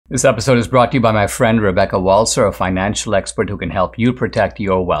This episode is brought to you by my friend Rebecca Walser, a financial expert who can help you protect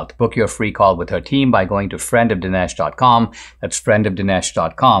your wealth. Book your free call with her team by going to friendofdinesh.com. That's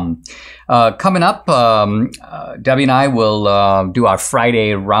friendofdinesh.com. Coming up, Debbie and I will do our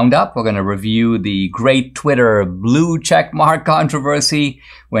Friday roundup. We're going to review the great Twitter blue check mark controversy.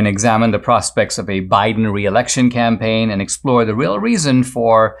 We're going to examine the prospects of a Biden re-election campaign and explore the real reason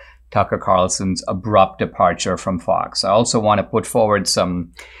for Tucker Carlson's abrupt departure from Fox. I also want to put forward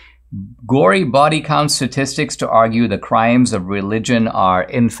some gory body count statistics to argue the crimes of religion are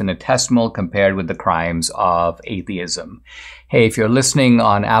infinitesimal compared with the crimes of atheism. Hey, if you're listening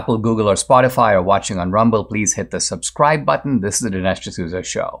on Apple, Google, or Spotify, or watching on Rumble, please hit the subscribe button. This is the Dinesh D'Souza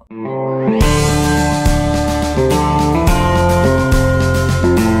Show.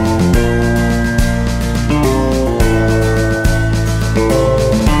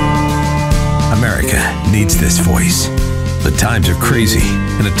 America needs this voice. The times are crazy.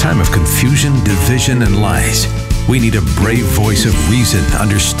 In a time of confusion, division, and lies, we need a brave voice of reason,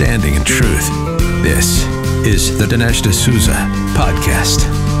 understanding, and truth. This is the Dinesh D'Souza Podcast.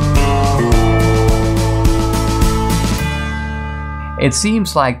 It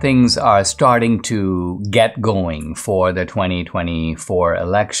seems like things are starting to get going for the 2024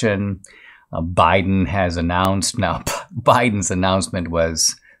 election. Biden has announced. Now, Biden's announcement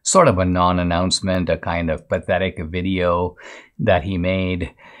was sort of a non-announcement, a kind of pathetic video that he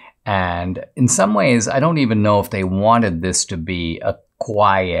made. And in some ways, I don't even know if they wanted this to be a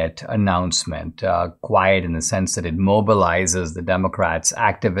quiet announcement, quiet in the sense that it mobilizes the Democrats'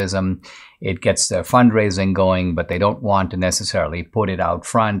 activism. It gets their fundraising going, but they don't want to necessarily put it out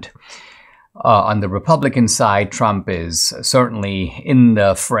front. On the Republican side, Trump is certainly in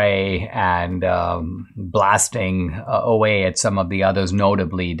the fray and blasting away at some of the others,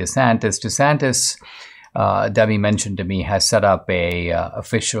 notably DeSantis. DeSantis, Debbie mentioned to me, has set up a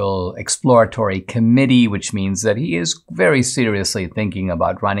official exploratory committee, which means that he is very seriously thinking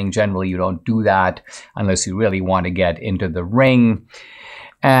about running. Generally, you don't do that unless you really want to get into the ring.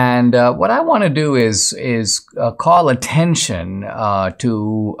 And what I want to do is call attention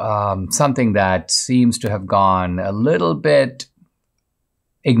to something that seems to have gone a little bit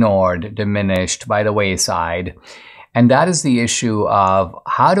ignored, diminished, by the wayside. And that is the issue of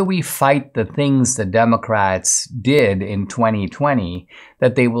how do we fight the things the Democrats did in 2020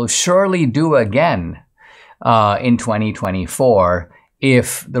 that they will surely do again in 2024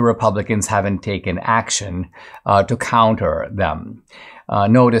 if the Republicans haven't taken action to counter them.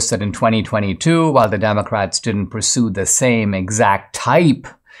 Notice that in 2022, while the Democrats didn't pursue the same exact type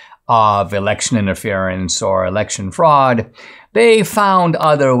of election interference or election fraud, they found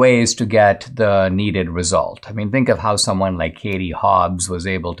other ways to get the needed result. I mean, think of how someone like Katie Hobbs was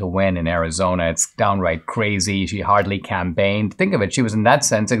able to win in Arizona. It's downright crazy. She hardly campaigned. Think of it. She was in that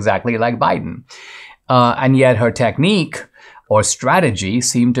sense exactly like Biden. And yet her technique or strategy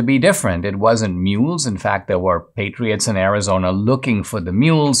seemed to be different. It wasn't mules. In fact, there were patriots in Arizona looking for the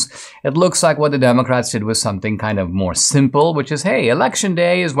mules. It looks like what the Democrats did was something kind of more simple, which is, hey, election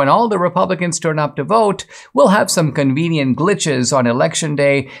day is when all the Republicans turn up to vote. We'll have some convenient glitches on election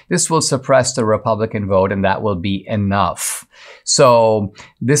day. This will suppress the Republican vote, and that will be enough. So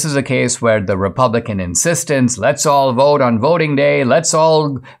this is a case where the Republican insistence, let's all vote on voting day, let's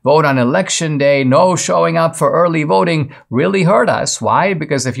all vote on election day, no showing up for early voting, really hurt us. Why?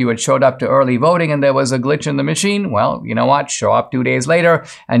 Because if you had showed up to early voting and there was a glitch in the machine, well, you know what? Show up 2 days later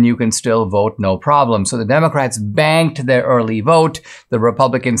and you can still vote, no problem. So the Democrats banked their early vote. The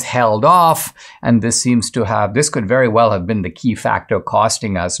Republicans held off. And this could very well have been the key factor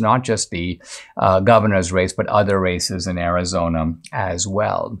costing us not just the governor's race, but other races in Arizona as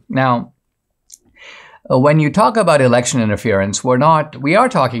well. Now, when you talk about election interference, we are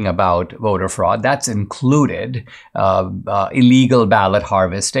talking about voter fraud. That's included illegal ballot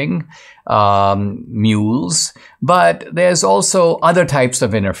harvesting, mules, but there's also other types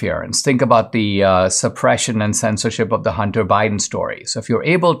of interference. Think about the suppression and censorship of the Hunter Biden story. So if you're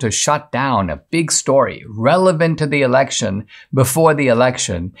able to shut down a big story relevant to the election before the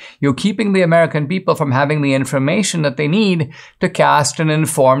election, you're keeping the American people from having the information that they need to cast an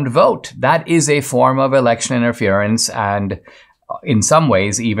informed vote. That is a form of election interference and in some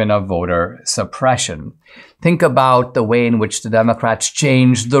ways even of voter suppression. Think about the way in which the Democrats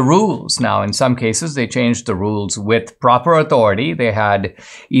changed the rules. Now, in some cases, they changed the rules with proper authority. They had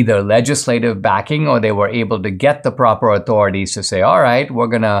either legislative backing or they were able to get the proper authorities to say, all right, we're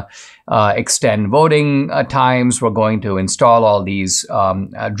going to extend voting times. We're going to install all these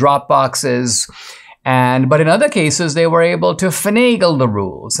drop boxes. But in other cases, they were able to finagle the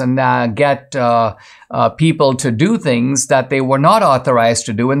rules and get people to do things that they were not authorized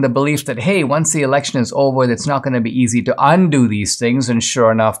to do, in the belief that, hey, once the election is over, it's not going to be easy to undo these things. And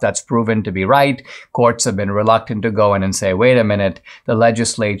sure enough, that's proven to be right. Courts have been reluctant to go in and say, wait a minute, the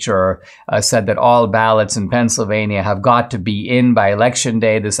legislature said that all ballots in Pennsylvania have got to be in by election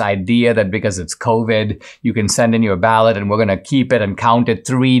day. This idea that because it's COVID, you can send in your ballot and we're going to keep it and count it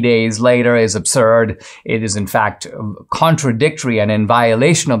 3 days later is absurd. It is in fact contradictory and in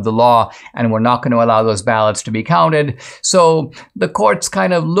violation of the law, and we're not going to allow those ballots to be counted. So the courts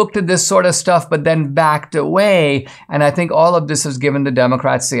kind of looked at this sort of stuff, but then backed away. And I think all of this has given the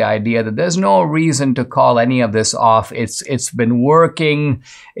Democrats the idea that there's no reason to call any of this off. It's been working.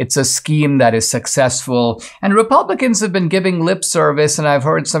 It's a scheme that is successful. And Republicans have been giving lip service. And I've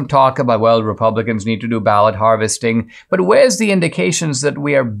heard some talk about, well, Republicans need to do ballot harvesting. But where's the indications that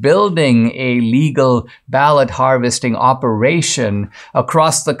we are building a legal ballot harvesting operation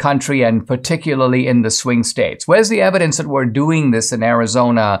across the country, and particularly in the swing states? Where's the evidence that we're doing this in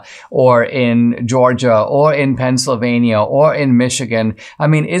Arizona or in Georgia or in Pennsylvania or in Michigan? I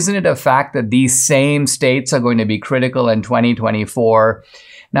mean, isn't it a fact that these same states are going to be critical in 2024?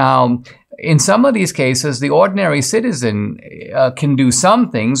 Now, in some of these cases, the ordinary citizen can do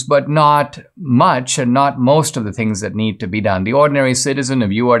some things, but not much and not most of the things that need to be done. The ordinary citizen, if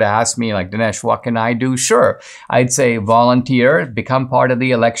you were to ask me, like, Dinesh, what can I do? Sure. I'd say volunteer, become part of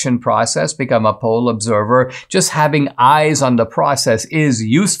the election process, become a poll observer. Just having eyes on the process is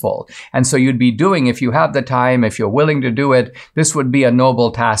useful. And so you'd be doing, if you have the time, if you're willing to do it, this would be a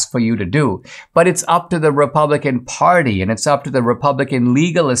noble task for you to do. But it's up to the Republican Party, and it's up to the Republican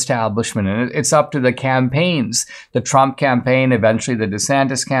legal establishment, and it's up to the campaigns, the Trump campaign, eventually the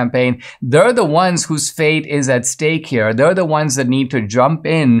DeSantis campaign. They're the ones whose fate is at stake here. They're the ones that need to jump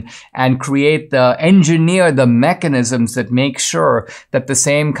in and engineer the mechanisms that make sure that the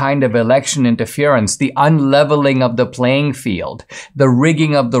same kind of election interference, the unleveling of the playing field, the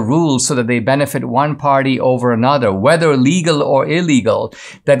rigging of the rules so that they benefit one party over another, whether legal or illegal,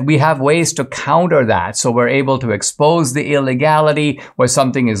 that we have ways to counter that. So we're able to expose the illegality. Where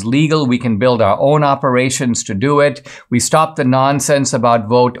something is legal, we can build our own operations to do it. We stop the nonsense about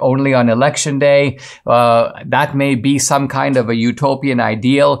vote only on election day. That may be some kind of a utopian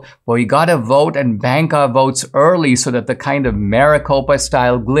ideal, but we got to vote and bank our votes early so that the kind of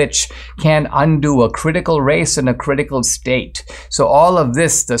Maricopa-style glitch can't undo a critical race in a critical state. So all of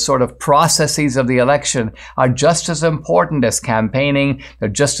this, the sort of processes of the election, are just as important as campaigning. They're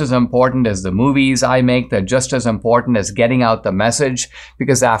just as important as the movies I make. They're just as important as getting out the message,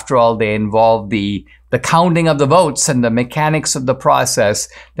 because after all, they involve the counting of the votes and the mechanics of the process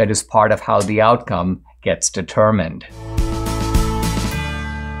that is part of how the outcome gets determined.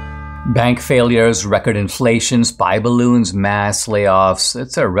 Bank failures, record inflation, spy balloons, mass layoffs.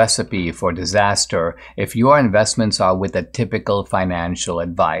 It's a recipe for disaster if your investments are with a typical financial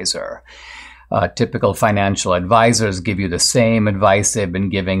advisor. Typical financial advisors give you the same advice they've been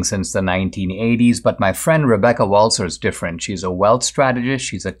giving since the 1980s, but my friend Rebecca Walser is different. She's a wealth strategist.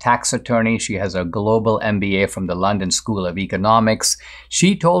 She's a tax attorney. She has a global MBA from the London School of Economics.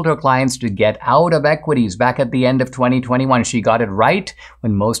 She told her clients to get out of equities back at the end of 2021. She got it right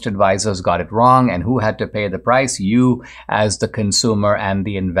when most advisors got it wrong. And who had to pay the price? You as the consumer and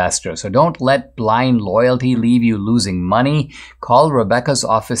the investor. So don't let blind loyalty leave you losing money. Call Rebecca's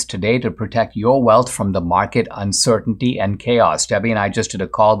office today to protect your wealth from the market uncertainty and chaos. Debbie and I just did a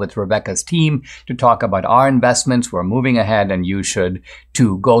call with Rebecca's team to talk about our investments. We're moving ahead, and you should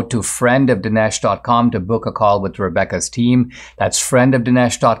too. Go to friendofdinesh.com to book a call with Rebecca's team. That's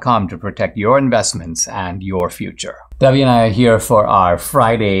friendofdinesh.com to protect your investments and your future. Debbie and I are here for our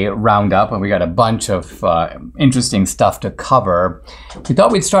Friday roundup, and we got a bunch of interesting stuff to cover. We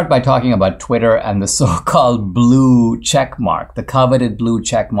thought we'd start by talking about Twitter and the so-called blue check mark, the coveted blue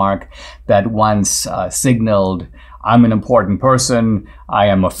check mark that once signaled, I'm an important person. I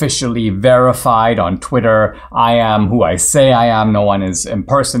am officially verified on Twitter. I am who I say I am. No one is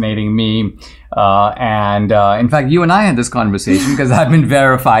impersonating me. In fact, you and I had this conversation because I've been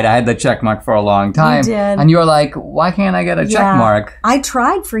verified. I had the check mark for a long time. You did. And you're like, why can't I get a check mark? I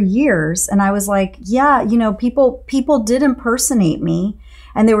tried for years, and I was like, yeah, people did impersonate me.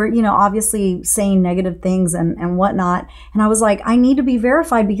 And they were, obviously saying negative things and whatnot. And I was like, I need to be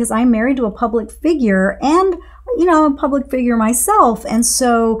verified because I'm married to a public figure, and, I'm a public figure myself. And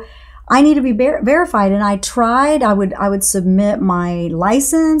so I need to be verified. And I tried, I would submit my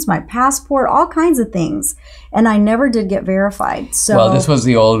license, my passport, all kinds of things. and I never did get verified. So well, this was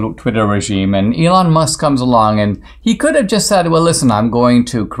the old Twitter regime, and Elon Musk comes along, and he could have just said, well, listen, I'm going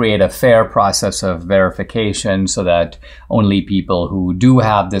to create a fair process of verification so that only people who do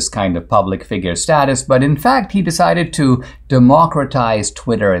have this kind of public figure status. But in fact, he decided to democratize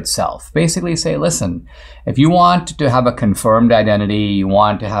Twitter itself. Basically say, listen, if you want to have a confirmed identity, you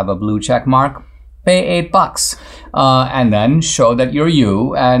want to have a blue check mark, pay $8 and then show that you're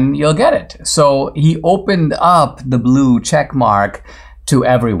you and you'll get it. So he opened up the blue check mark to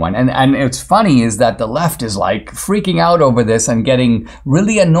everyone. And it's funny is that the left is like freaking out over this and getting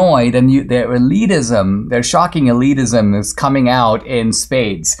really annoyed, and their elitism, their shocking elitism is coming out in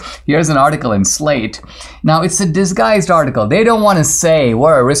spades. Here's an article in Slate. Now, it's a disguised article. They don't want to say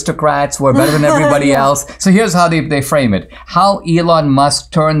we're aristocrats, we're better than everybody else. So here's how they frame it. How Elon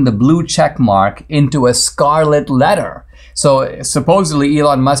Musk turned the blue check mark into a scarlet letter. So supposedly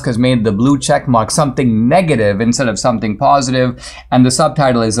Elon Musk has made the blue check mark something negative instead of something positive. And the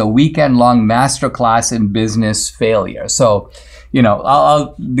subtitle is a weekend-long masterclass in business failure. So, you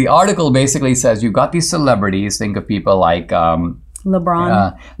know, the article basically says you've got these celebrities. Think of people like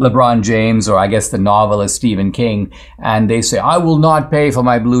LeBron James, or I guess the novelist Stephen King, and they say, I will not pay for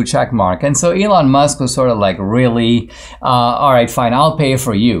my blue check mark. And so Elon Musk was sort of like, really? All right, fine, I'll pay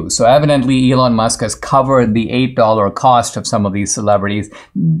for you. So evidently Elon Musk has covered the $8 cost of some of these celebrities,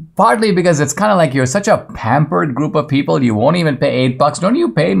 partly because it's kind of like you're such a pampered group of people, you won't even pay $8. Don't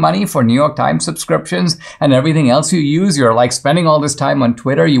you pay money for New York Times subscriptions and everything else you use? You're like spending all this time on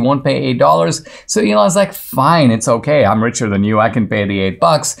Twitter, you won't pay $8. So Elon's like, fine, it's okay, I'm richer than you, I can pay the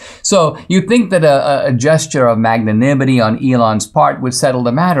 $8. So you think that a gesture of magnanimity on Elon's part would settle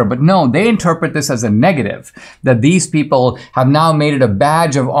the matter, but no, they interpret this as a negative, that these people have now made it a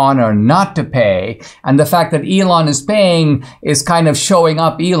badge of honor not to pay, and the fact that Elon is paying is kind of showing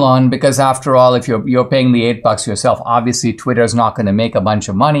up Elon, because after all, if you're paying the $8 yourself, obviously Twitter's not going to make a bunch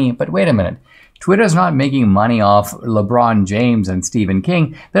of money. But wait a minute. Twitter's not making money off LeBron James and Stephen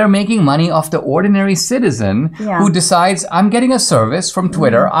King. They're making money off the ordinary citizen who decides, I'm getting a service from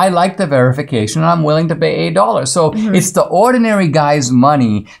Twitter. I like the verification, and I'm willing to pay $8. So it's the ordinary guy's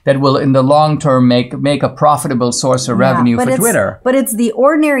money that will, in the long term, make a profitable source of revenue for Twitter. But it's the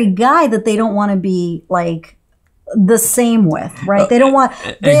ordinary guy that they don't want to be like the same with, right? They don't want,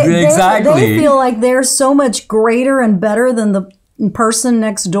 exactly. They feel like they're so much greater and better than the person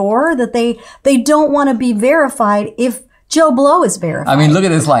next door that they don't want to be verified if Joe Blow is verified. I mean, look at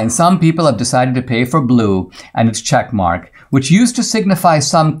this line. Some people have decided to pay for blue and its check mark, which used to signify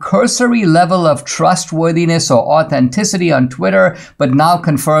some cursory level of trustworthiness or authenticity on Twitter, but now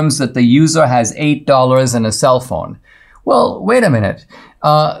confirms that the user has $8 and a cell phone. Well, wait a minute.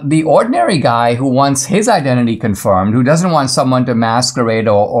 The ordinary guy who wants his identity confirmed, who doesn't want someone to masquerade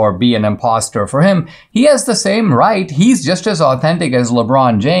or be an imposter for him, he has the same right. He's just as authentic as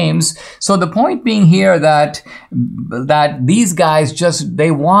LeBron James. So the point being here that these guys just,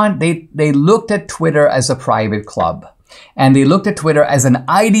 they looked at Twitter as a private club. And they looked at Twitter as an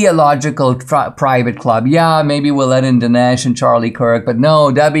ideological private club. Yeah, maybe we'll let in Dinesh and Charlie Kirk, but no,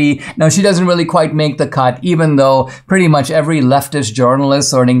 Debbie, no, she doesn't really quite make the cut, even though pretty much every leftist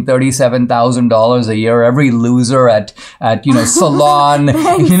journalist earning $37,000 a year, every loser at Salon,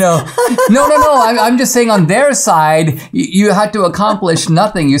 No, I'm just saying on their side, you had to accomplish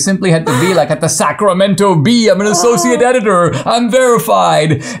nothing. You simply had to be like at the Sacramento Bee, I'm an associate editor, I'm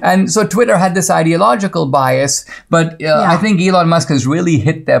verified. And so Twitter had this ideological bias, but I think Elon Musk has really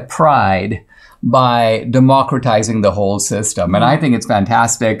hit their pride by democratizing the whole system. And I think it's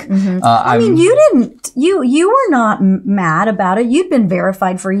fantastic. I mean, you were not mad about it. You'd been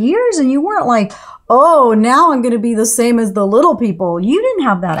verified for years, and you weren't like, oh, now I'm going to be the same as the little people. You didn't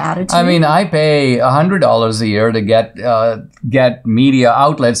have that attitude. I mean, I pay $100 a year to get media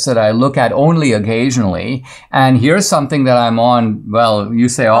outlets that I look at only occasionally. And here's something that I'm on, well, you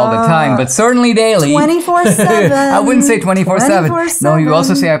say all the time, but certainly daily. 24/7. I wouldn't say 24/7. No, you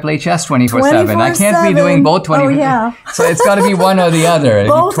also say I play chess 24/7. I can't be doing both 24/7. Oh, yeah. So it's got to be one or the other.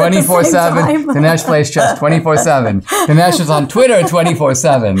 24/7. Dinesh plays chess 24/7. Dinesh is on Twitter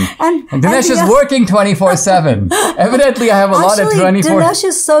 24/7. And Dinesh is working 24/7. Evidently, I have a lot of 24. Dinesh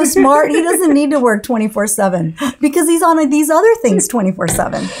is so smart. He doesn't need to work 24/7 because he's on these other things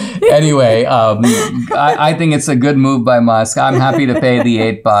 24/7. Anyway, I think it's a good move by Musk. I'm happy to pay the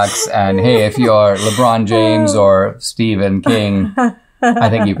 $8. And hey, if you're LeBron James or Stephen King, I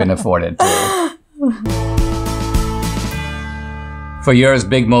think you can afford it too. For years,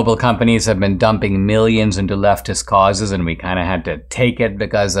 big mobile companies have been dumping millions into leftist causes, and we kind of had to take it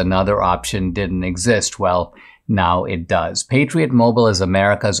because another option didn't exist. Well, Now it does. Patriot Mobile is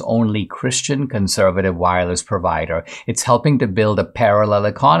America's only Christian conservative wireless provider. It's helping to build a parallel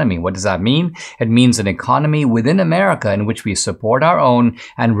economy. What does that mean? It means an economy within America in which we support our own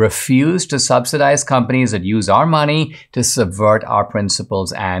and refuse to subsidize companies that use our money to subvert our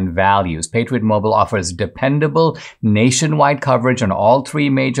principles and values. Patriot Mobile offers dependable nationwide coverage on all 3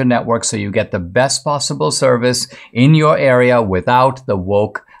 major networks, so you get the best possible service in your area without the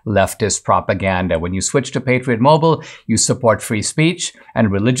woke leftist propaganda. When you switch to Patriot Mobile, you support free speech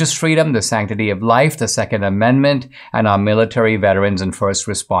and religious freedom, the sanctity of life, the Second Amendment, and our military veterans and first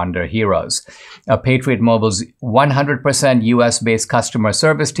responder heroes. Patriot Mobile's 100% US-based customer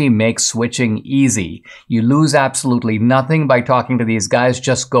service team makes switching easy. You lose absolutely nothing by talking to these guys.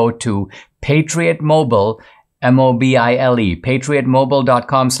 Just go to Patriot Mobile, M-O-B-I-L-E,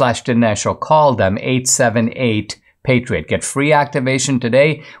 patriotmobile.com/Dinesh, or call them 878 Patriot. Get free activation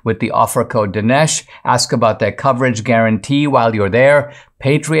today with the offer code Dinesh. Ask about their coverage guarantee while you're there.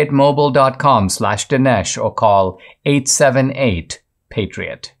 patriotmobile.com/Dinesh or call 878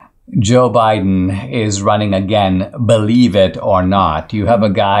 Patriot. Joe Biden is running again, believe it or not. You have a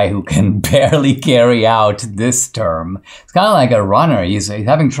guy who can barely carry out this term. It's kind of like a runner. He's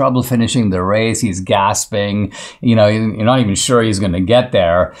having trouble finishing the race. He's gasping. You know, you're not even sure he's going to get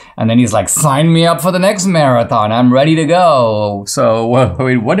there. And then he's like, sign me up for the next marathon. I'm ready to go. So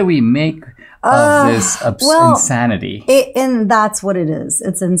what do we make of this insanity? And that's what it is.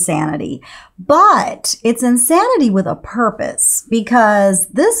 It's insanity. But it's insanity with a purpose, because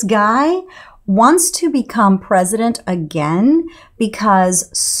this guy wants to become president again because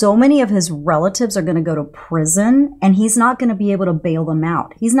so many of his relatives are going to go to prison and he's not going to be able to bail them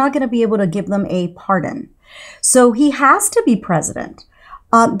out. He's not going to be able to give them a pardon. So he has to be president.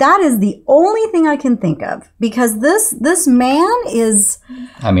 That is the only thing I can think of, because this man is...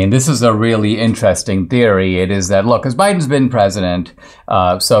 I mean, this is a really interesting theory. It is that, look, because Biden's been president,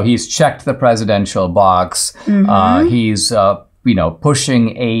 so he's checked the presidential box. He's...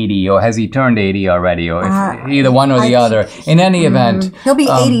 pushing 80, or has he turned 80 already, or either one or the other. In any event, he'll be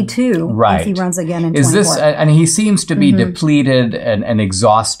 82 right. if he runs again in 24. And he seems to be depleted and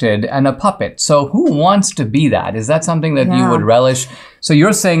exhausted and a puppet. So who wants to be that? Is that something that you would relish? So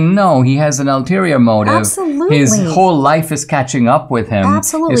you're saying, no, he has an ulterior motive. Absolutely. His whole life is catching up with him.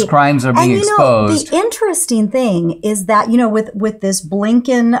 Absolutely. His crimes are being exposed. The interesting thing is that, with this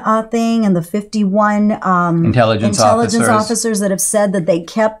Blinken thing and the 51 intelligence officers that have said that they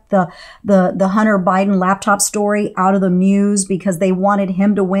kept the Hunter Biden laptop story out of the news because they wanted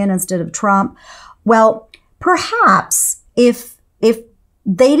him to win instead of Trump. Well, perhaps if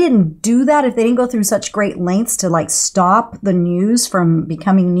they didn't do that, if they didn't go through such great lengths to stop the news from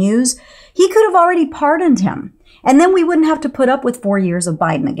becoming news, he could have already pardoned him. And then we wouldn't have to put up with 4 years of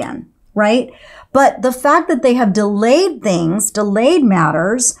Biden again, right? But the fact that they have delayed things, delayed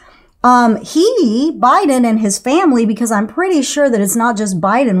matters, Biden and his family, because I'm pretty sure that it's not just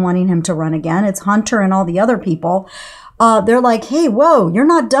Biden wanting him to run again, it's Hunter and all the other people. They're like, hey, whoa, you're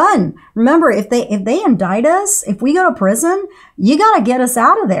not done. Remember, if they indict us, if we go to prison, you got to get us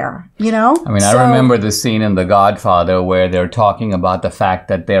out of there, I mean, I remember the scene in The Godfather where they're talking about the fact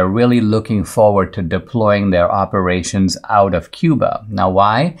that they're really looking forward to deploying their operations out of Cuba. Now,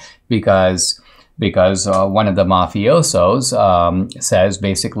 why? Because one of the mafiosos says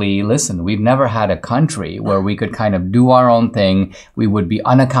basically, listen, we've never had a country where we could kind of do our own thing. We would be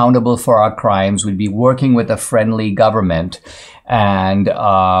unaccountable for our crimes. We'd be working with a friendly government. And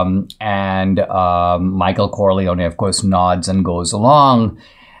Michael Corleone, of course, nods and goes along.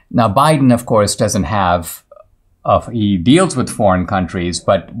 Now, Biden, of course, doesn't have... he deals with foreign countries,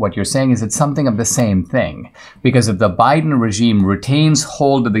 but what you're saying is it's something of the same thing. Because if the Biden regime retains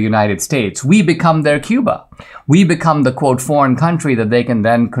hold of the United States, we become their Cuba. We become the, quote, foreign country that they can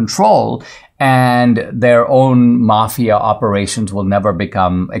then control, and their own mafia operations will never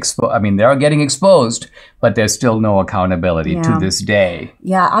become exposed. I mean, they're getting exposed, but there's still no accountability to this day.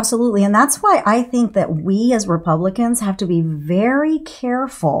 Yeah, absolutely. And that's why I think that we as Republicans have to be very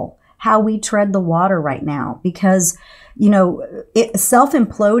careful how we tread the water right now, because,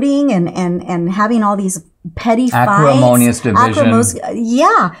 self-imploding and having all these petty acrimonious division.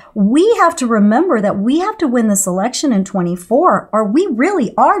 Yeah, we have to remember that we have to win this election in 24, or we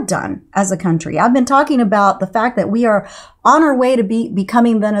really are done as a country. I've been talking about the fact that we are on our way to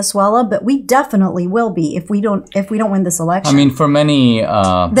becoming Venezuela, but we definitely will be if we don't win this election. I mean, for many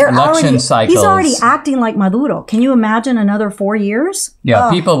election cycles, he's already acting like Maduro. Can you imagine another 4 years? Yeah,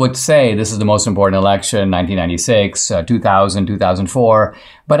 people would say this is the most important election, 1996, 2000, 2004.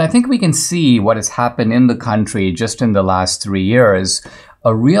 But I think we can see what has happened in the country just in the last 3 years.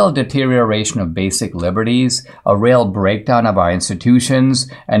 a real deterioration of basic liberties, a real breakdown of our institutions,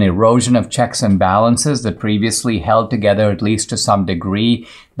 an erosion of checks and balances that previously held together at least to some degree.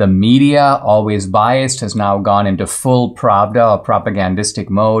 The media, always biased, has now gone into full Pravda or propagandistic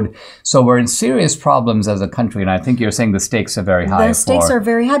mode. So we're in serious problems as a country, and I think you're saying the stakes are very high. The stakes are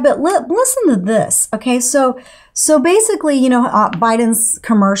very high, but listen to this, okay? So basically, Biden's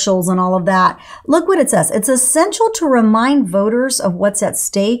commercials and all of that, look what it says. It's essential to remind voters of what's at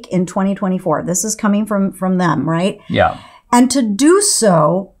stake in 2024. This is coming from them, right? Yeah. And to do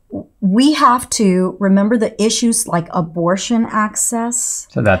so, we have to remember the issues like abortion access.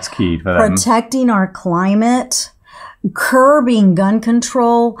 So that's key for them. Protecting our climate, curbing gun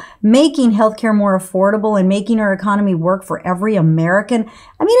control, making healthcare more affordable, and making our economy work for every American.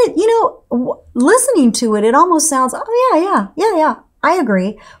 I mean, listening to it, it almost sounds, oh yeah, I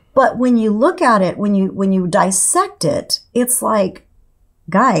agree. But when you look at it, when you dissect it, it's like,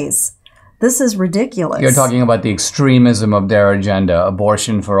 guys, this is ridiculous. You're talking about the extremism of their agenda,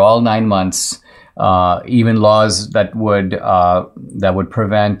 abortion for all 9 months, even laws that would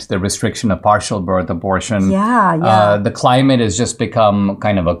prevent the restriction of partial birth abortion. Yeah. The climate has just become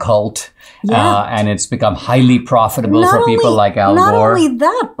kind of a cult, Yeah. and it's become highly profitable for people like Al Gore. Not only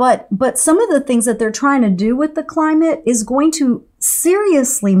that, but some of the things that they're trying to do with the climate is going to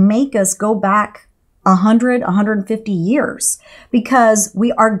seriously make us go back 100, 150 years, because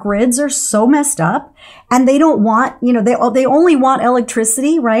our grids are so messed up, and they don't want, they only want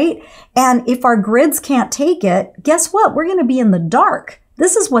electricity, right? And if our grids can't take it, guess what? We're going to be in the dark.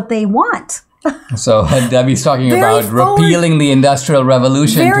 This is what they want. So Debbie's talking about repealing the Industrial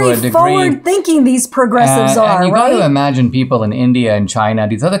Revolution to a degree. Very forward-thinking these progressives are, and you right? got to imagine people in India and China,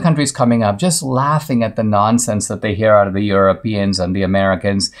 these other countries coming up, just laughing at the nonsense that they hear out of the Europeans and the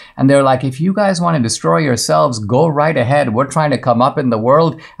Americans. And they're like, if you guys want to destroy yourselves, go right ahead. We're trying to come up in the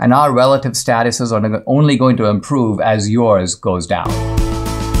world, and our relative statuses are only going to improve as yours goes down.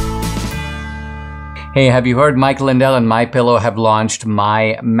 Hey, have you heard Mike Lindell and MyPillow have launched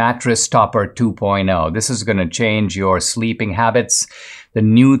My Mattress Topper 2.0? This is going to change your sleeping habits. The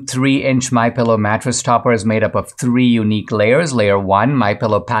new 3-inch MyPillow mattress topper is made up of 3 unique layers. Layer 1,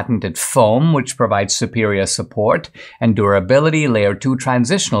 MyPillow patented foam, which provides superior support and durability. Layer 2,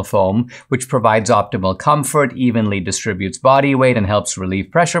 transitional foam, which provides optimal comfort, evenly distributes body weight, and helps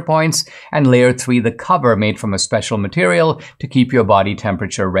relieve pressure points. And Layer 3, the cover, made from a special material to keep your body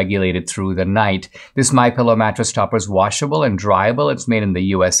temperature regulated through the night. This MyPillow mattress topper is washable and dryable. It's made in the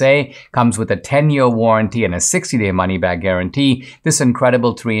USA, comes with a 10-year warranty and a 60-day money-back guarantee. This incredible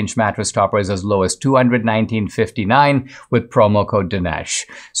 3-inch mattress topper is as low as $219.59 with promo code Dinesh.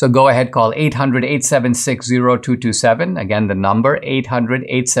 So go ahead, call 800-876-0227. Again, the number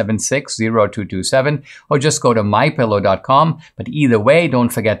 800-876-0227, or just go to mypillow.com. But either way, don't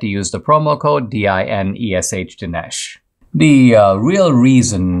forget to use the promo code DINESH Dinesh. The real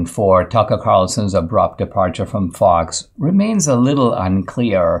reason for Tucker Carlson's abrupt departure from Fox remains a little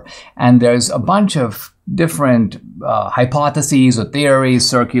unclear, and there's a bunch of different hypotheses or theories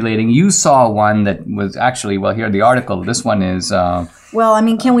circulating. You saw one that was actually, well, here the article. This one is well, I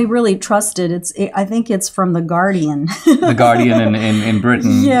mean, can we really trust it? I think it's from The Guardian. The Guardian in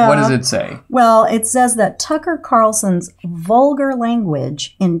Britain. Yeah. What does it say? Well, it says that Tucker Carlson's vulgar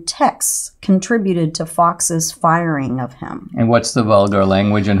language in texts contributed to Fox's firing of him. And what's the vulgar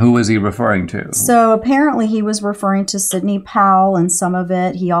language, and who is he referring to? So apparently he was referring to Sidney Powell and some of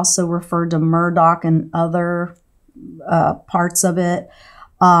it. He also referred to Murdoch and other parts of it.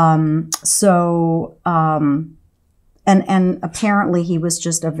 And apparently he was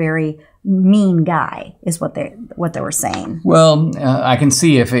just a very mean guy, is what they were saying. Well, I can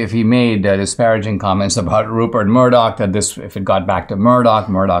see if he made disparaging comments about Rupert Murdoch, that if it got back to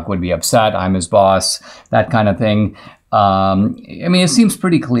Murdoch would be upset. I'm his boss, that kind of thing. I mean, it seems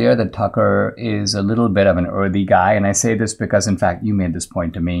pretty clear that Tucker is a little bit of an earthy guy. And I say this because, in fact, you made this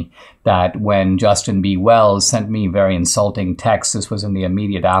point to me, that when Justin B. Wells sent me very insulting texts, this was in the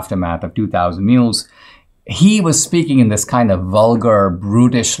immediate aftermath of 2000 Mules, he was speaking in this kind of vulgar,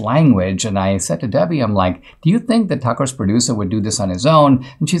 brutish language. And I said to Debbie, I'm like, do you think that Tucker's producer would do this on his own?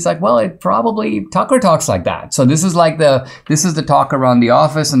 And she's like, well, Tucker talks like that. So this is the talk around the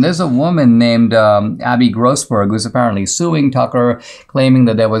office. And there's a woman named Abby Grossberg who's apparently suing Tucker, claiming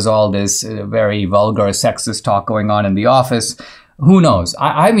that there was all this very vulgar, sexist talk going on in the office. Who knows?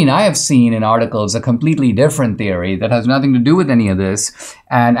 I mean, I have seen in articles a completely different theory that has nothing to do with any of this,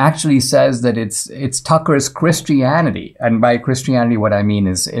 and actually says that it's Tucker's Christianity. And by Christianity, what I mean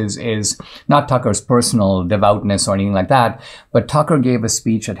is not Tucker's personal devoutness or anything like that, but Tucker gave a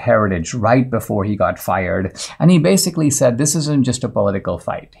speech at Heritage right before he got fired, and he basically said this isn't just a political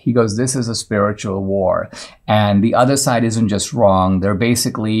fight. He goes, this is a spiritual war, and the other side isn't just wrong. They're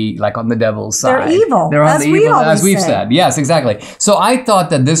basically like on the devil's side. They're evil. They're on the evil, as we've said. Yes, exactly. So I thought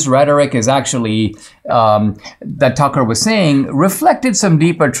that this rhetoric is actually, that Tucker was saying, reflected some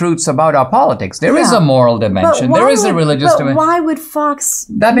deeper truths about our politics. There is a moral dimension. There is a religious dimension. Why would Fox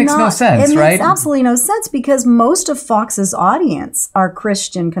That makes no sense, right? It makes absolutely no sense because most of Fox's audience are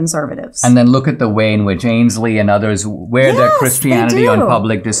Christian conservatives. And then look at the way in which Ainsley and others wear their Christianity on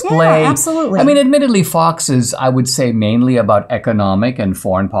public display. Yeah, absolutely. I mean, admittedly, Fox is, I would say, mainly about economic and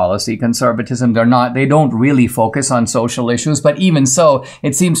foreign policy conservatism. They don't really focus on social issues, but even so,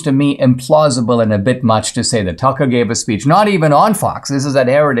 it seems to me implausible and a bit much to say that Tucker gave a speech, not even on Fox, this is at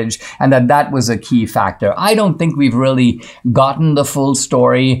Heritage, and that was a key factor. I don't think we've really gotten the full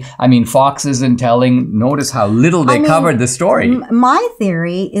story. I mean, Fox isn't telling, notice how little they covered the story. My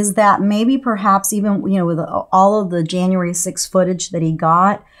theory is that maybe perhaps even, with all of the January 6th footage that he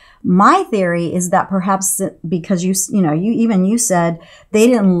got, my theory is that perhaps because you said they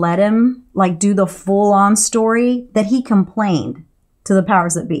didn't let him like do the full on story, that he complained to the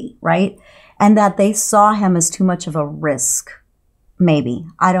powers that be, right? And that they saw him as too much of a risk. Maybe.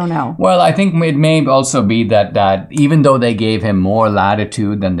 I don't know. Well, I think it may also be that even though they gave him more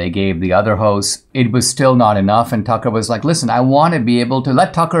latitude than they gave the other hosts, it was still not enough. And Tucker was like, listen, I want to be able to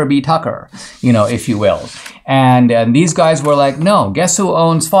let Tucker be Tucker, if you will. And these guys were like, no, guess who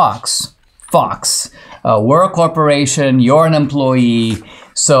owns Fox? Fox. We're a corporation. You're an employee.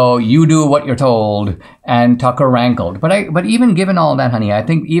 So you do what you're told. And Tucker rankled. But even given all that, honey, I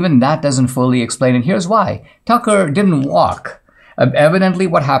think even that doesn't fully explain it. Here's why. Tucker didn't walk. Evidently,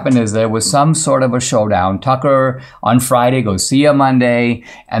 what happened is there was some sort of a showdown. Tucker on Friday goes, see you Monday.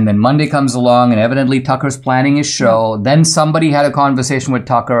 And then Monday comes along and evidently Tucker's planning his show. Then somebody had a conversation with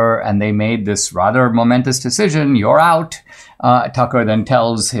Tucker and they made this rather momentous decision. You're out. Tucker then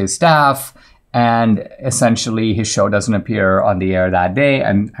tells his staff, and essentially his show doesn't appear on the air that day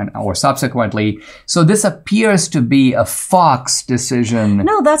or subsequently. So this appears to be a Fox decision.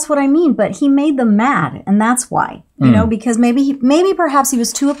 No, that's what I mean. But he made them mad, and that's why. Because maybe perhaps he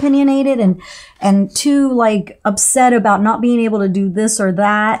was too opinionated and too like upset about not being able to do this or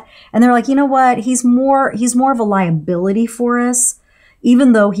that. And they're like, you know what? He's more of a liability for us,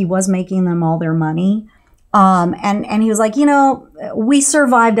 even though he was making them all their money. And he was like, we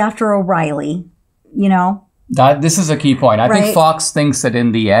survived after O'Reilly, This is a key point. I think Fox thinks that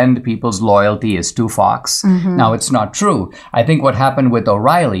in the end, people's loyalty is to Fox. Mm-hmm. Now, it's not true. I think what happened with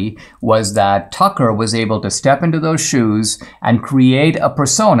O'Reilly was that Tucker was able to step into those shoes and create a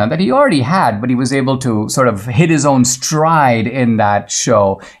persona that he already had, but he was able to sort of hit his own stride in that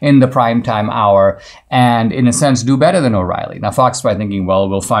show in the primetime hour and, in a sense, do better than O'Reilly. Now, Fox is probably thinking, well,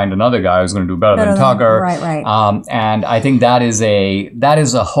 we'll find another guy who's going to do better than Tucker. Right. And I think that is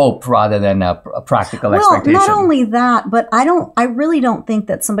a hope rather than a practical expectation. Not only that, but I really don't think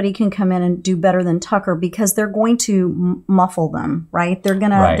that somebody can come in and do better than Tucker because they're going to muffle them, right? They're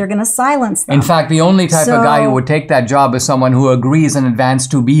gonna silence them. In fact, the only type of guy who would take that job is someone who agrees in advance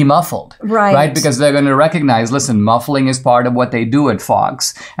to be muffled, right? Because they're going to recognize, listen, muffling is part of what they do at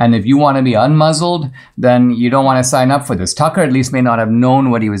Fox, and if you want to be unmuzzled, then you don't want to sign up for this. Tucker at least may not have known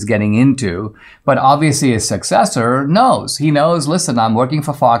what he was getting into, but obviously his successor knows. He knows, listen, I'm working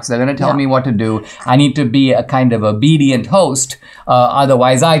for Fox. They're going to tell me what to do. I need to be a kind of obedient host.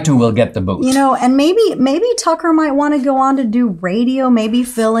 Otherwise, I too will get the boot. And maybe Tucker might want to go on to do radio, maybe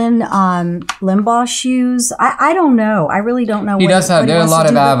fill in Limbaugh's shoes. I don't know. I really don't know. He does have, there are a lot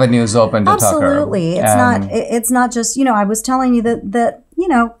of avenues open to Tucker. Absolutely. It's not just, I was telling you that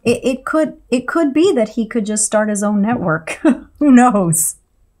it could be that he could just start his own network. Who knows?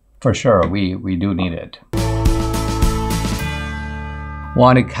 For sure. We do need it.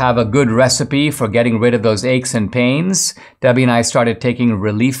 Want to have a good recipe for getting rid of those aches and pains? Debbie and I started taking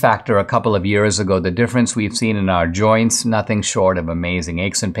Relief Factor a couple of years ago. The difference we've seen in our joints, nothing short of amazing.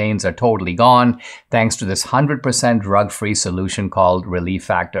 Aches and pains are totally gone thanks to this 100% drug-free solution called Relief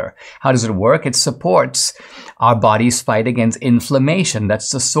Factor. How does it work? It supports our body's fight against inflammation.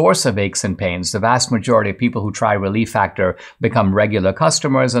 That's the source of aches and pains. The vast majority of people who try Relief Factor become regular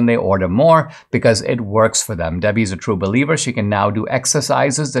customers and they order more because it works for them. Debbie's a true believer. She can now do exercise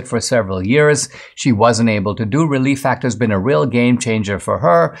emphasizes that for several years, she wasn't able to do. Relief Factor has been a real game changer for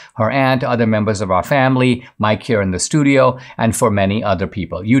her, her aunt, other members of our family, Mike here in the studio, and for many other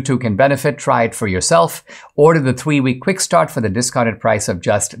people. You too can benefit. Try it for yourself. Order the 3-week quick start for the discounted price of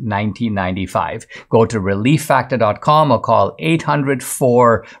just $19.95. Go to relieffactor.com or call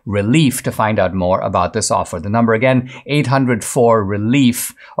 800-4-RELIEF to find out more about this offer. The number again,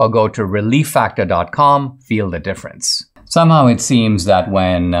 800-4-RELIEF, or go to relieffactor.com. Feel the difference. Somehow it seems that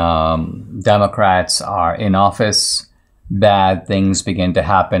when Democrats are in office, bad things begin to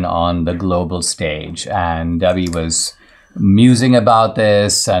happen on the global stage. And Debbie was musing about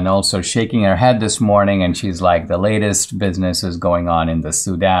this and also shaking her head this morning. And she's like, the latest business is going on in the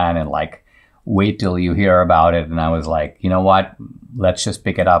Sudan, and like, wait till you hear about it. And I was like, you know what? Let's just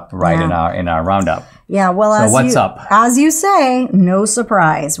pick it up right in our roundup. Yeah, well, so what's up? As you say, no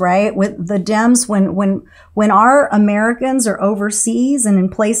surprise, right? With the Dems, when our Americans are overseas and in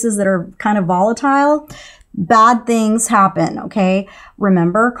places that are kind of volatile, bad things happen, okay?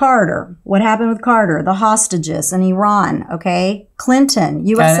 Remember Carter. What happened with Carter? The hostages in Iran, okay? Clinton,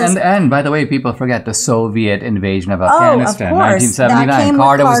 USS... And by the way, people forget the Soviet invasion of Afghanistan, of course. 1979.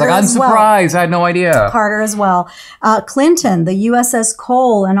 Carter was like, I'm surprised. I had no idea. Carter as well. Clinton, the USS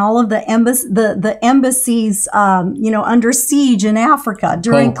Cole, and all of the embassies, under siege in Africa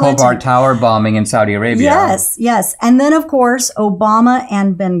during Clinton. Khobar Tower bombing in Saudi Arabia. Yes. And then, of course, Obama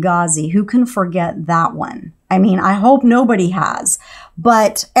and Benghazi. Who can forget that one? I mean, I hope nobody has.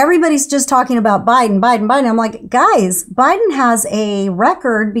 But everybody's just talking about Biden. I'm like, guys, Biden has a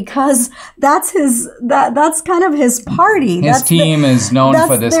record because that's kind of his party. His team is known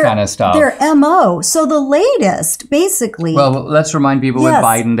for this kind of stuff. Their MO. So the latest, basically. Well, let's remind people with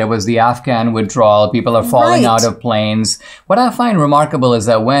Biden, there was the Afghan withdrawal. People are falling out of planes. What I find remarkable is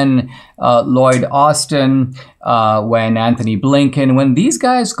that when Lloyd Austin, when Anthony Blinken, when these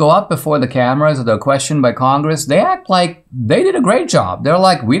guys go up before the cameras or they're questioned by Congress, they act like they did a great job. They're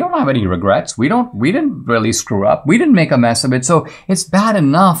like, we don't have any regrets. We didn't really screw up. We didn't make a mess of it. So it's bad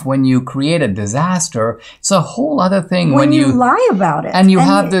enough when you create a disaster. It's a whole other thing when you lie about it. And you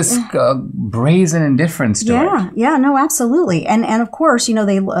have this brazen indifference to it. Yeah, no, absolutely. And of course,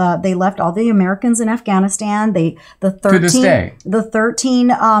 they left all the Americans in Afghanistan. To this day. The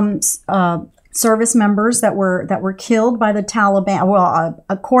 13 service members that were killed by the Taliban. Well,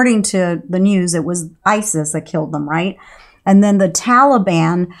 according to the news, it was ISIS that killed them, right? And then the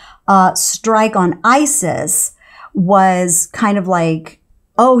Taliban strike on ISIS was kind of like,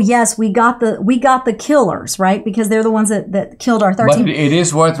 oh yes, we got the killers, right? Because they're the ones that killed our 13. But it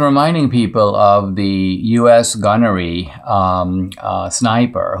is worth reminding people of the U.S. gunnery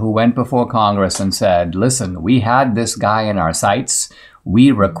sniper who went before Congress and said, listen, we had this guy in our sights.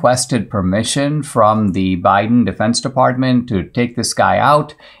 We requested permission from the Biden Defense Department to take this guy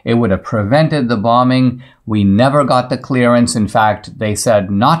out. It would have prevented the bombing. We never got the clearance. In fact, they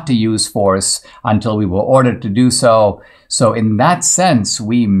said not to use force until we were ordered to do so. So in that sense,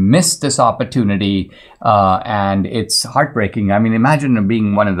 we missed this opportunity, and it's heartbreaking. I mean, imagine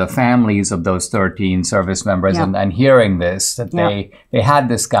being one of the families of those 13 service members and hearing this, that they had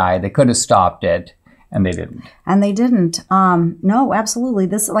this guy, they could have stopped it. And they didn't. No, absolutely.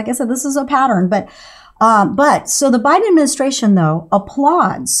 This, like I said, this is a pattern. But so the Biden administration, though,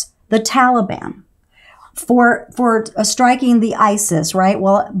 applauds the Taliban for striking the ISIS, right?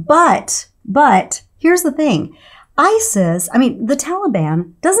 Well, but here's the thing. the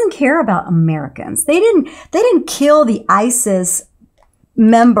Taliban doesn't care about Americans. They didn't kill the ISIS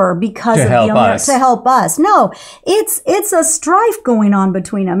member because of to help us. No, it's a strife going on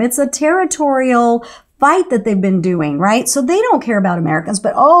between them. It's a territorial fight that they've been doing, right? So they don't care about Americans,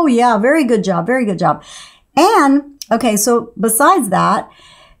 but oh yeah, very good job. And okay, so besides that,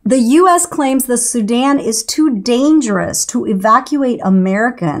 the U.S. claims the Sudan is too dangerous to evacuate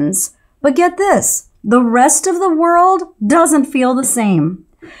Americans. But get this, the rest of the world doesn't feel the same.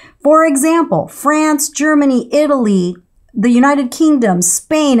 For example, France, Germany, Italy, the United Kingdom,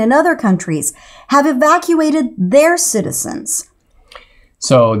 Spain, and other countries have evacuated their citizens.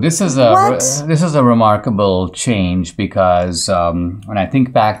 So this is a remarkable change because when I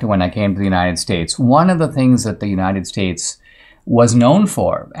think back to when I came to the United States, one of the things that the United States was known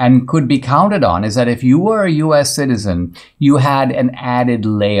for and could be counted on is that if you were a U.S. citizen, you had an added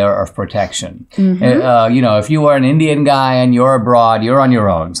layer of protection. Mm-hmm. If you were an Indian guy and you're abroad, you're on your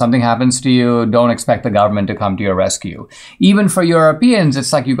own. Something happens to you, don't expect the government to come to your rescue. Even for Europeans,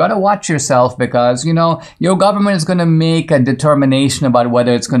 it's like you got to watch yourself because, your government is going to make a determination about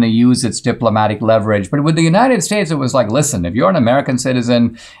whether it's going to use its diplomatic leverage. But with the United States, it was like, listen, if you're an American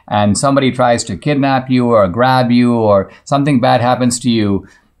citizen and somebody tries to kidnap you or grab you or something bad bad happens to you,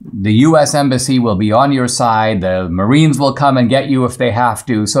 the U.S. Embassy will be on your side. The Marines will come and get you if they have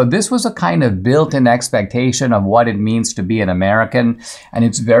to. So this was a kind of built-in expectation of what it means to be an American. And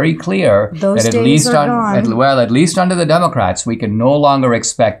it's very clear Those that days are gone. at least under the Democrats, we can no longer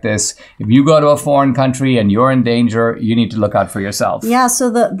expect this. If you go to a foreign country and you're in danger, you need to look out for yourself. Yeah, so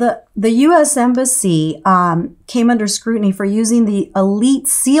the U.S. Embassy came under scrutiny for using the elite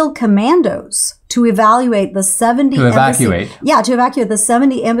SEAL commandos to evaluate the 70 To evacuate. to evacuate the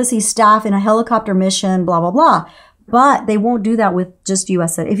 70 embassy staff in a helicopter mission, blah, blah, blah. But they won't do that with just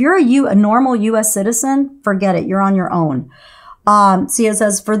U.S. If you're a normal U.S. citizen, forget it. You're on your own. See, it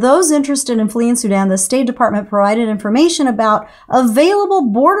says, for those interested in fleeing Sudan, the State Department provided information about available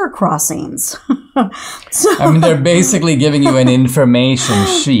border crossings. I mean, they're basically giving you an information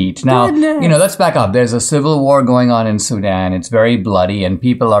sheet. Now, let's back up. There's a civil war going on in Sudan. It's very bloody and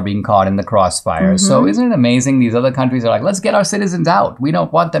people are being caught in the crossfire. So isn't it amazing? These other countries are like, let's get our citizens out. We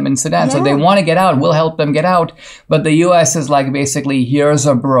don't want them in Sudan. So they want to get out. We'll help them get out. But the U.S. is like, basically, here's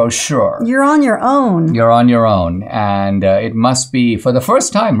a brochure. You're on your own. You're on your own. And it must be, for the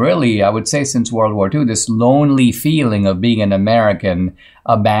first time, really, I would say since World War II, this lonely feeling of being an American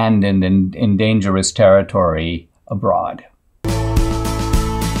abandoned in dangerous territory abroad.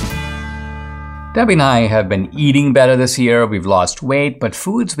 Debbie and I have been eating better this year. We've lost weight, but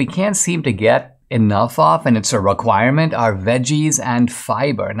foods we can't seem to get enough of, and it's a requirement, are veggies and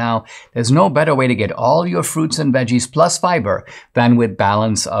fiber. Now, there's no better way to get all your fruits and veggies plus fiber than with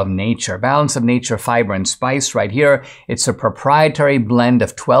Balance of Nature. Balance of Nature fiber and spice right here. It's a proprietary blend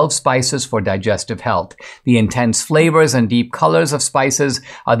of 12 spices for digestive health. The intense flavors and deep colors of spices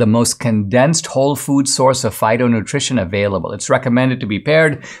are the most condensed whole food source of phytonutrition available. It's recommended to be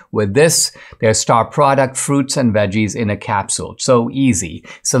paired with their star product, fruits and veggies in a capsule. So easy.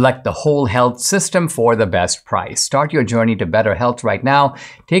 Select the whole health system for the best price. Start your journey to better health right now.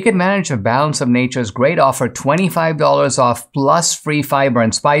 Take advantage of Balance of Nature's great offer, $25 off plus free fiber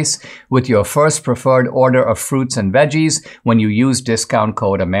and spice with your first preferred order of fruits and veggies when you use discount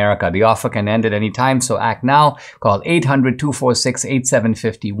code America. The offer can end at any time, so act now. Call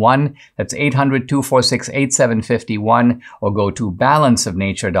 800-246-8751. That's 800-246-8751, or go to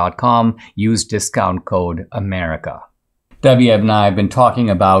balanceofnature.com. Use discount code America. Debbie and I have been talking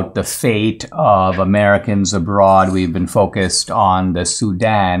about the fate of Americans abroad. We've been focused on the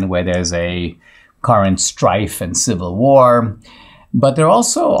Sudan, where there's a current strife and civil war. But there are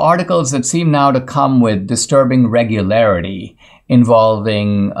also articles that seem now to come with disturbing regularity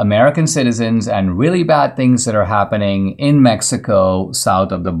involving American citizens and really bad things that are happening in Mexico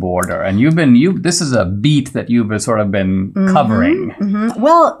south of the border. And this is a beat that you've sort of been covering.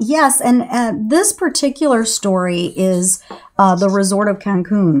 Well, yes. And this particular story is the resort of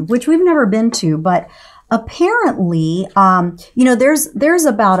Cancun, which we've never been to, but apparently, there's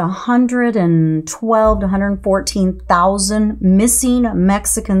about 112 to 114,000 missing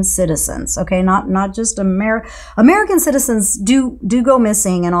Mexican citizens. Okay, not just American citizens do go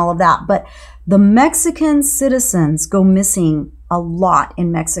missing and all of that, but the Mexican citizens go missing a lot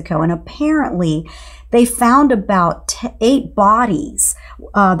in Mexico, and apparently they found about 8 bodies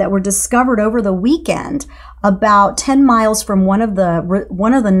that were discovered over the weekend about 10 miles from one of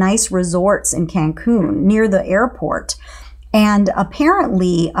the nice resorts in Cancun near the airport. And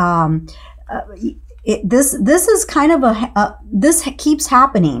apparently this is kind of this keeps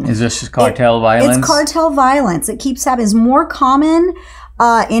happening. Is this cartel violence? It's cartel violence. It keeps happening. It's more common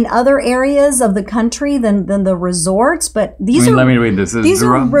in other areas of the country than the resorts, but let me read this. These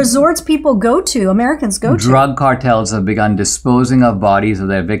are resorts people go to, Americans go to. Drug cartels have begun disposing of bodies of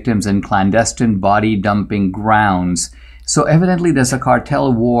their victims in clandestine body dumping grounds. So evidently there's a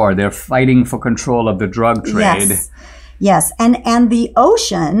cartel war. They're fighting for control of the drug trade. Yes. And the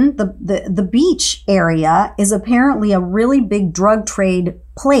ocean, the beach area is apparently a really big drug trade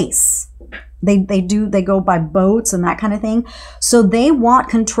place. They go by boats and that kind of thing. So they want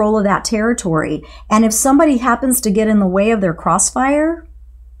control of that territory. And if somebody happens to get in the way of their crossfire,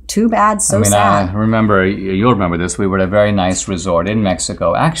 too bad, sad. You'll remember this. We were at a very nice resort in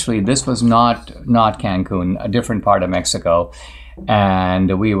Mexico. Actually, this was not Cancun, a different part of Mexico.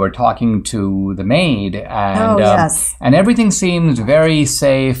 And we were talking to the maid, and and everything seemed very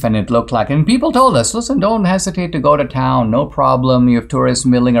safe, and it looked like, and people told us, listen, don't hesitate to go to town, no problem, you have tourists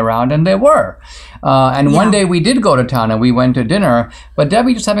milling around, and there were. One day we did go to town and we went to dinner, but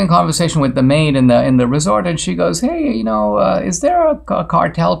Debbie just having a conversation with the maid in the resort, and she goes, hey, is there a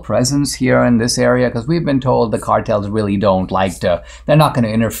cartel presence here in this area? Because we've been told the cartels really don't like to, they're not going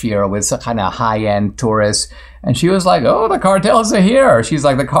to interfere with some kind of high-end tourists. And she was like, oh, the cartels are here. She's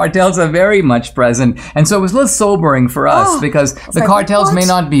like, the cartels are very much present. And so it was a little sobering for us because the cartels may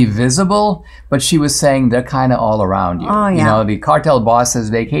not be visible, but she was saying they're kind of all around you. Oh, yeah. You know, the cartel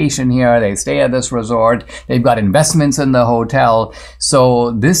bosses vacation here. They stay at this resort. They've got investments in the hotel.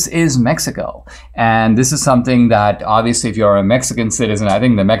 So this is Mexico. And this is something that obviously if you're a Mexican citizen, I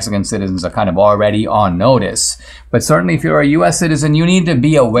think the Mexican citizens are kind of already on notice. But certainly if you're a U.S. citizen, you need to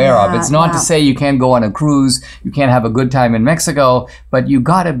be aware of. It's not to say you can't go on a cruise, you can't have a good time in Mexico, but you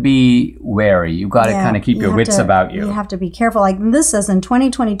got to be wary. You got to kind of keep your wits about you. You have to be careful. Like this says in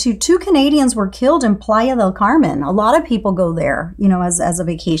 2022, 2 Canadians were killed in Playa del Carmen. A lot of people go there, you know, as a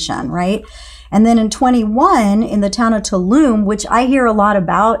vacation, right? And then in 21, in the town of Tulum, which I hear a lot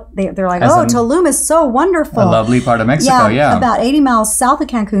about, they're like, Tulum is so wonderful. A lovely part of Mexico, yeah. About 80 miles south of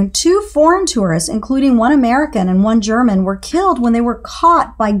Cancun, 2 foreign tourists, including 1 American and 1 German, were killed when they were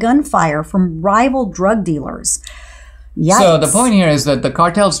caught by gunfire from rival drug dealers. Yikes. So the point here is that the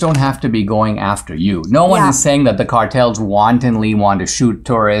cartels don't have to be going after you. No one is saying that the cartels wantonly want to shoot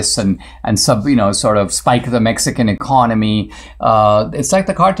tourists and sort of spike the Mexican economy. It's like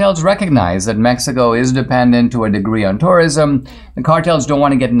the cartels recognize that Mexico is dependent to a degree on tourism. The cartels don't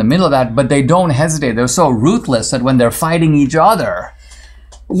want to get in the middle of that, but they don't hesitate. They're so ruthless that when they're fighting each other,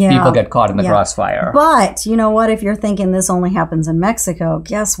 people get caught in the crossfire. But you know what? If you're thinking this only happens in Mexico,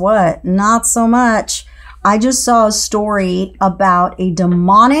 guess what? Not so much. I just saw a story about a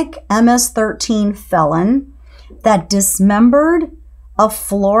demonic MS-13 felon that dismembered a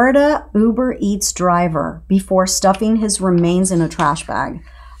Florida Uber Eats driver before stuffing his remains in a trash bag.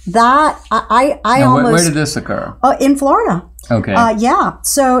 That I now, almost. Where did this occur? In Florida. Okay.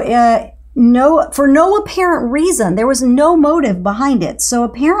 So for no apparent reason, there was no motive behind it. So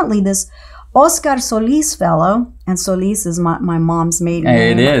apparently this Oscar Solis fellow, and Solis is my mom's maiden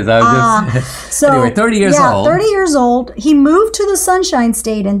name. It is. Anyway, 30 years old. 30 years old. He moved to the Sunshine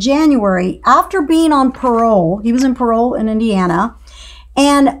State in January after being on parole. He was in parole in Indiana.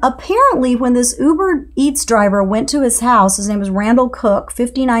 And apparently when this Uber Eats driver went to his house, his name was Randall Cook,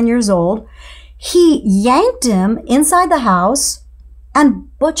 59 years old, he yanked him inside the house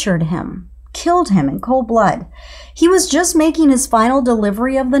and butchered him, killed him in cold blood. He was just making his final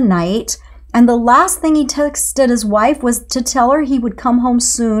delivery of the night. And the last thing he texted his wife was to tell her he would come home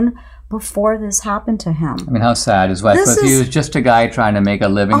soon before this happened to him. I mean, how sad his wife was. He was just a guy trying to make a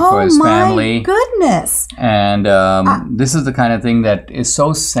living for his family. Oh, my goodness. And this is the kind of thing that is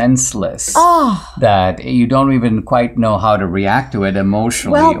so senseless that you don't even quite know how to react to it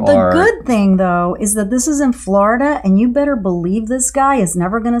emotionally. Well, the good thing, though, is that this is in Florida, and you better believe this guy is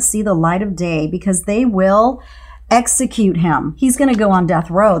never going to see the light of day because they will execute him. He's going to go on death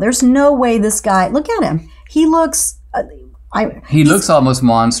row. There's no way this guy, look at him. He looks, he looks almost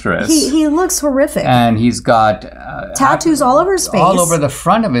monstrous. He looks horrific. And he's got tattoos all over his face. All over the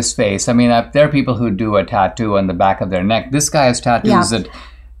front of his face. I mean, there are people who do a tattoo on the back of their neck. This guy has tattoos that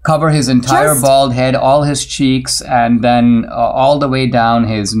cover his entire bald head, all his cheeks, and then all the way down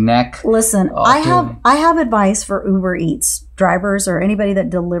his neck. Listen, I have advice for Uber Eats drivers or anybody that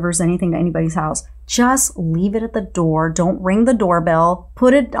delivers anything to anybody's house. Just leave it at the door. Don't ring the doorbell.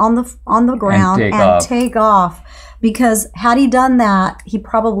 Put it on the ground and take off. Because had he done that, he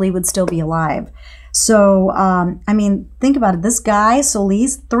probably would still be alive. So, I mean, think about it. This guy,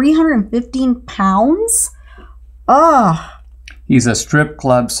 Solis, 315 pounds? He's a strip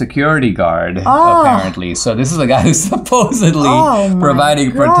club security guard, apparently. So this is a guy who's supposedly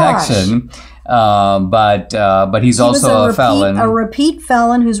providing protection. But he's also a felon. A repeat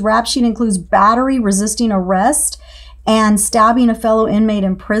felon whose rap sheet includes battery, resisting arrest, and stabbing a fellow inmate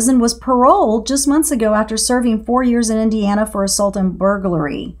in prison, was paroled just months ago after serving 4 years in Indiana for assault and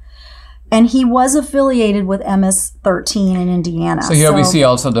burglary. And he was affiliated with MS-13 in Indiana. So here we see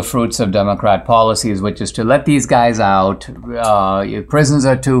also the fruits of Democrat policies, which is to let these guys out. Prisons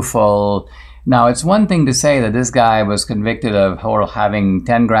are too full. Now, it's one thing to say that this guy was convicted of having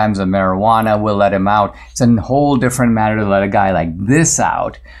 10 grams of marijuana, we'll let him out. It's a whole different matter to let a guy like this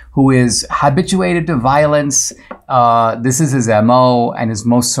out, who is habituated to violence. This is his MO, and is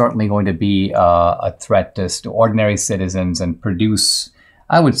most certainly going to be a threat to ordinary citizens and produce,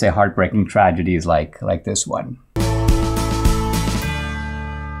 I would say, heartbreaking tragedies like this one.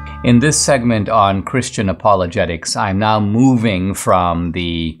 In this segment on Christian apologetics, I'm now moving from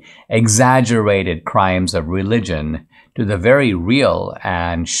the exaggerated crimes of religion to the very real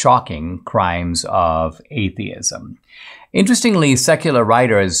and shocking crimes of atheism. Interestingly, secular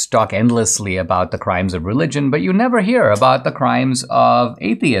writers talk endlessly about the crimes of religion, but you never hear about the crimes of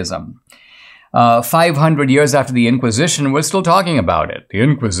atheism. 500 years after the Inquisition, we're still talking about it. The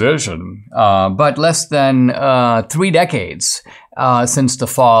Inquisition. But less than 3 decades since the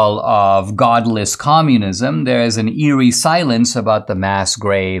fall of godless communism, there is an eerie silence about the mass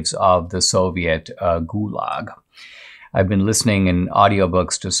graves of the Soviet Gulag. I've been listening in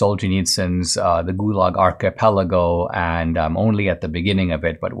audiobooks to Solzhenitsyn's The Gulag Archipelago, and I'm only at the beginning of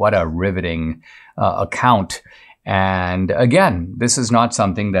it, but what a riveting account. And again, this is not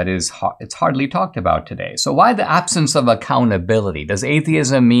something that it's hardly talked about today. So why the absence of accountability? Does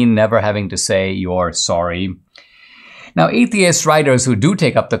atheism mean never having to say you're sorry? Now, atheist writers who do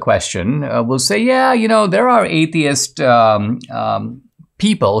take up the question will say, yeah, you know, there are atheist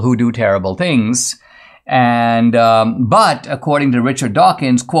people who do terrible things. And but according to Richard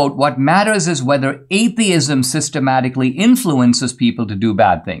Dawkins, quote, what matters is whether atheism systematically influences people to do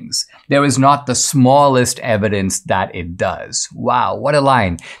bad things. There is not the smallest evidence that it does. Wow, what a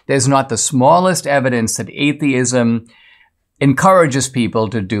line. There's not the smallest evidence that atheism encourages people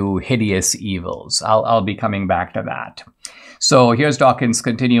to do hideous evils. I'll be coming back to that. So here's Dawkins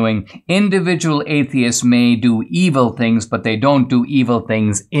continuing. Individual atheists may do evil things, but they don't do evil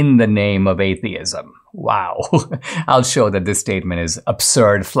things in the name of atheism. Wow. I'll show that this statement is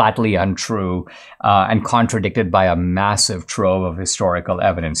absurd, flatly untrue, and contradicted by a massive trove of historical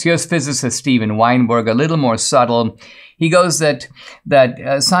evidence. Here's physicist Steven Weinberg, a little more subtle. He goes that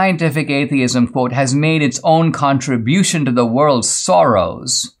scientific atheism, quote, has made its own contribution to the world's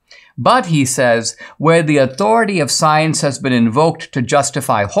sorrows. But, he says, where the authority of science has been invoked to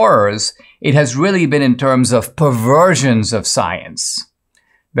justify horrors, it has really been in terms of perversions of science.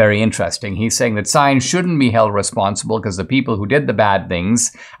 Very interesting. He's saying that science shouldn't be held responsible because the people who did the bad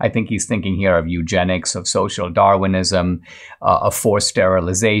things, I think he's thinking here of eugenics, of social Darwinism, of forced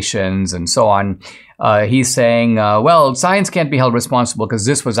sterilizations, and so on. He's saying, well, science can't be held responsible because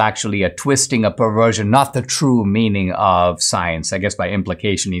this was actually a twisting, a perversion, not the true meaning of science. I guess by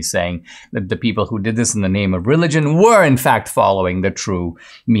implication, he's saying that the people who did this in the name of religion were, in fact, following the true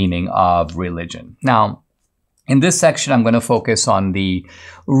meaning of religion. Now, in this section, I'm going to focus on the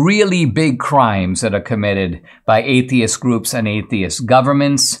really big crimes that are committed by atheist groups and atheist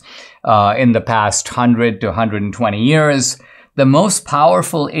governments in the past 100 to 120 years. The most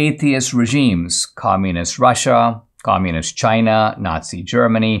powerful atheist regimes, Communist Russia, Communist China, Nazi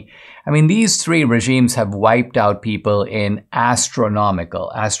Germany. I mean, these 3 regimes have wiped out people in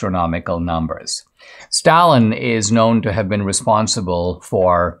astronomical numbers. Stalin is known to have been responsible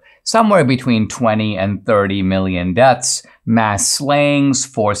for somewhere between 20 and 30 million deaths, mass slayings,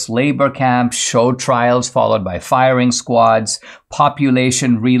 forced labor camps, show trials followed by firing squads,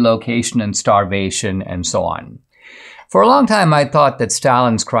 population relocation and starvation, and so on. For a long time, I thought that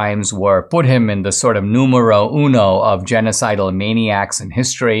Stalin's crimes put him in the sort of numero uno of genocidal maniacs in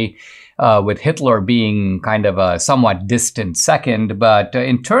history, with Hitler being kind of a somewhat distant second, but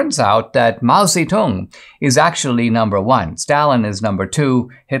it turns out that Mao Zedong is actually number 1. Stalin is number 2,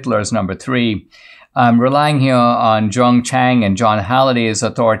 Hitler is number 3. I'm relying here on Zhong Chang and John Halliday's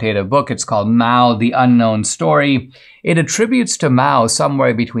authoritative book. It's called Mao, the Unknown Story. It attributes to Mao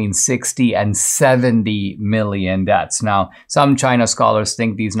somewhere between 60 and 70 million deaths. Now, some China scholars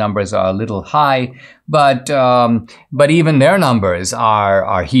think these numbers are a little high, but even their numbers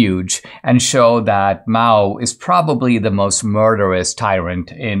are huge and show that Mao is probably the most murderous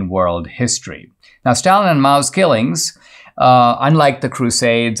tyrant in world history. Now, Stalin and Mao's killings, unlike the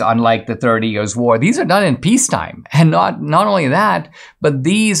Crusades, unlike the 30 Years' War, these are done in peacetime. And not only that, but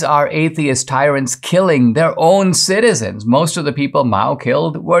these are atheist tyrants killing their own citizens. Most of the people Mao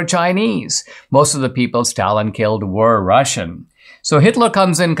killed were Chinese. Most of the people Stalin killed were Russian. So Hitler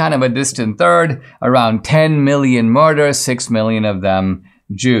comes in kind of a distant third, around 10 million murders, 6 million of them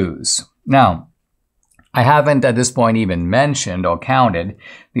Jews. Now, I haven't at this point even mentioned or counted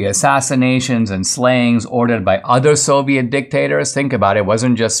the assassinations and slayings ordered by other Soviet dictators. Think about it. It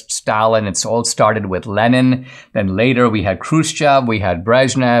wasn't just Stalin. It's all started with Lenin. Then later we had Khrushchev, we had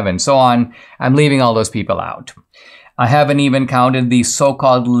Brezhnev, and so on. I'm leaving all those people out. I haven't even counted the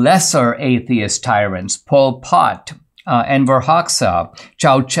so-called lesser atheist tyrants, Pol Pot, Enver Hoxha,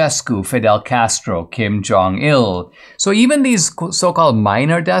 Ceausescu, Fidel Castro, Kim Jong-il. So even these so-called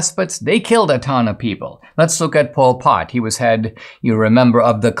minor despots, they killed a ton of people. Let's look at Pol Pot. He was head, you remember,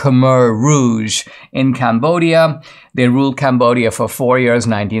 of the Khmer Rouge in Cambodia. They ruled Cambodia for 4 years,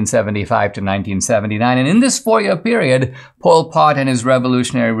 1975 to 1979. And in this 4-year period, Pol Pot and his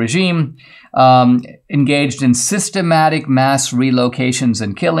revolutionary regime engaged in systematic mass relocations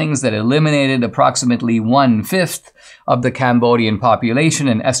and killings that eliminated approximately 1/5 of the Cambodian population,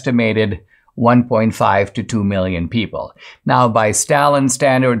 an estimated 1.5 to 2 million people. Now, by Stalin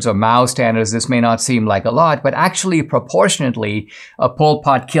standards or Mao standards, this may not seem like a lot, but actually proportionately, Pol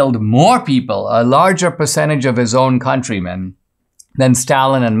Pot killed more people, a larger percentage of his own countrymen, than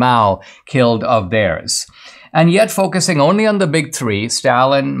Stalin and Mao killed of theirs. And yet, focusing only on the big three,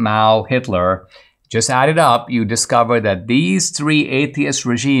 Stalin, Mao, Hitler, just add it up, you discover that these three atheist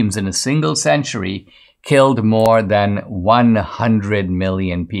regimes in a single century killed more than 100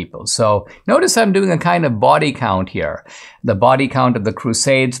 million people. So notice I'm doing a kind of body count here. The body count of the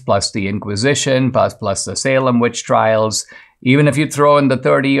Crusades plus the Inquisition plus the Salem witch trials. Even if you throw in the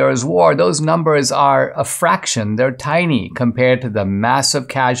 30 Years' War, those numbers are a fraction. They're tiny compared to the massive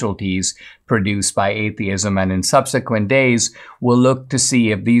casualties produced by atheism. And in subsequent days, we'll look to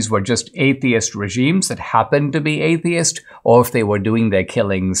see if these were just atheist regimes that happened to be atheist, or if they were doing their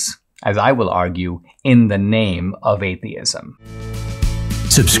killings, as I will argue, in the name of atheism.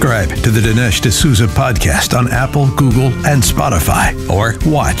 Subscribe to the Dinesh D'Souza podcast on Apple, Google, and Spotify, or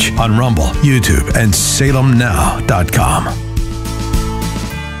watch on Rumble, YouTube, and SalemNow.com.